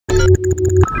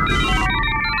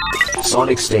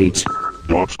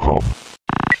SonicState.com.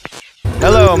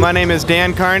 Hello, my name is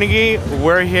Dan Carnegie.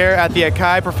 We're here at the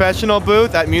Akai Professional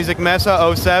booth at Music Messe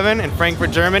 07 in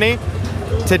Frankfurt, Germany.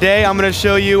 Today I'm going to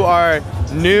show you our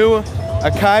new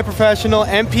Akai Professional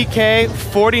MPK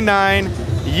 49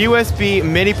 USB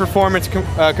MIDI performance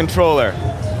controller.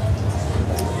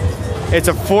 It's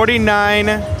a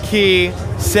 49 key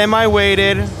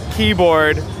semi-weighted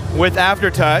keyboard with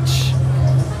aftertouch.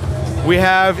 We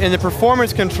have in the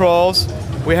performance controls,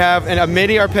 we have a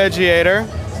MIDI arpeggiator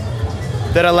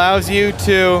that allows you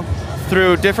to,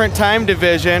 through different time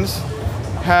divisions,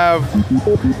 have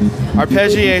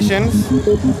arpeggiations,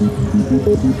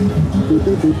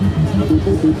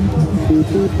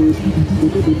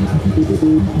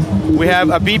 we have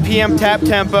a BPM tap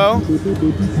tempo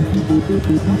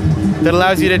that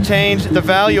allows you to change the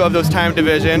value of those time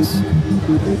divisions.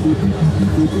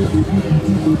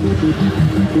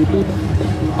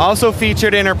 Also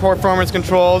featured in our performance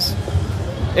controls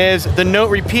is the note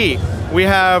repeat. We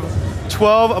have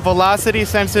 12 velocity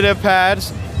sensitive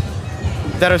pads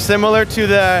that are similar to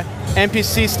the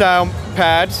MPC style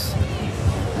pads.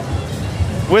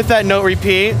 With that note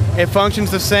repeat, it functions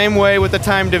the same way with the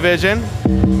time division.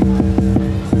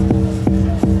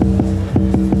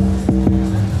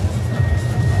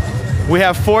 We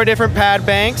have 4 different pad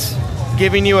banks,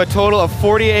 giving you a total of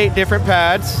 48 different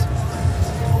pads.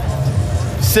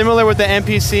 Similar with the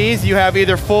MPCs, you have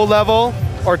either full level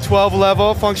or 12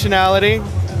 level functionality,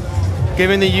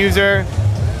 giving the user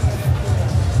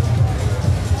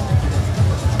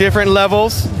different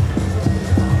levels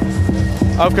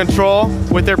of control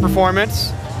with their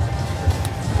performance.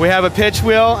 We have a pitch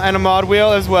wheel and a mod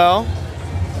wheel as well.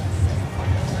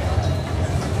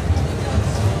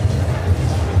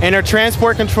 In our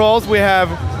transport controls, we have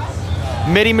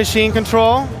MIDI machine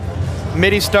control,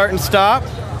 MIDI start and stop.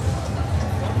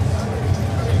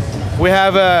 We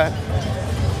have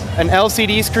an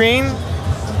LCD screen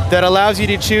that allows you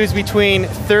to choose between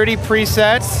 30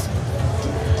 presets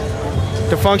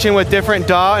to function with different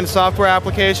DAW and software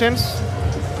applications.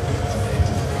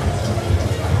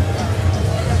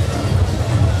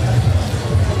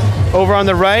 Over on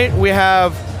the right, we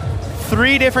have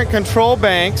 3 different control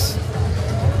banks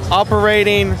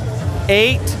operating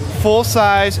 8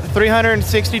 full-size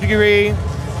 360-degree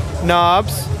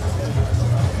knobs,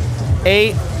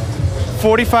 8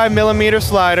 45mm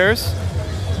sliders,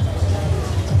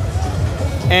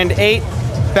 and 8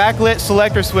 backlit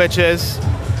selector switches,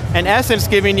 in essence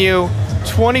giving you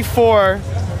 24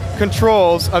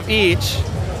 controls of each,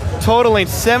 totaling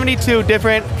 72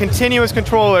 different continuous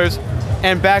controllers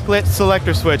and backlit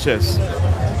selector switches.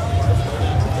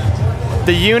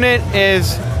 The unit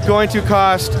is going to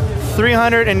cost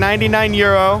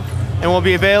 €399 and will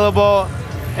be available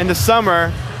in the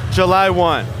summer, July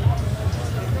 1.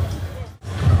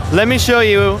 Let me show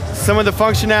you some of the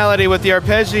functionality with the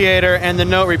arpeggiator and the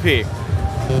note repeat.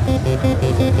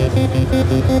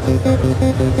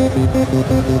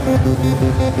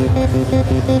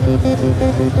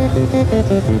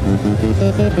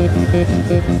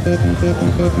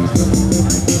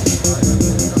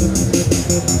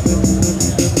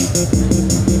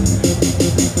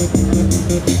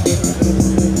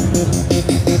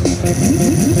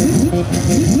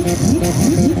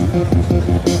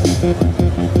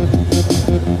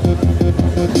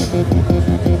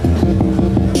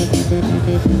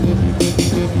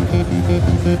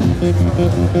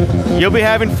 You'll be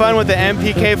having fun with the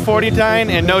MPK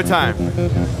 49 in no time.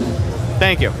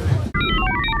 Thank you.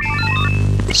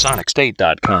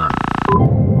 SonicState.com.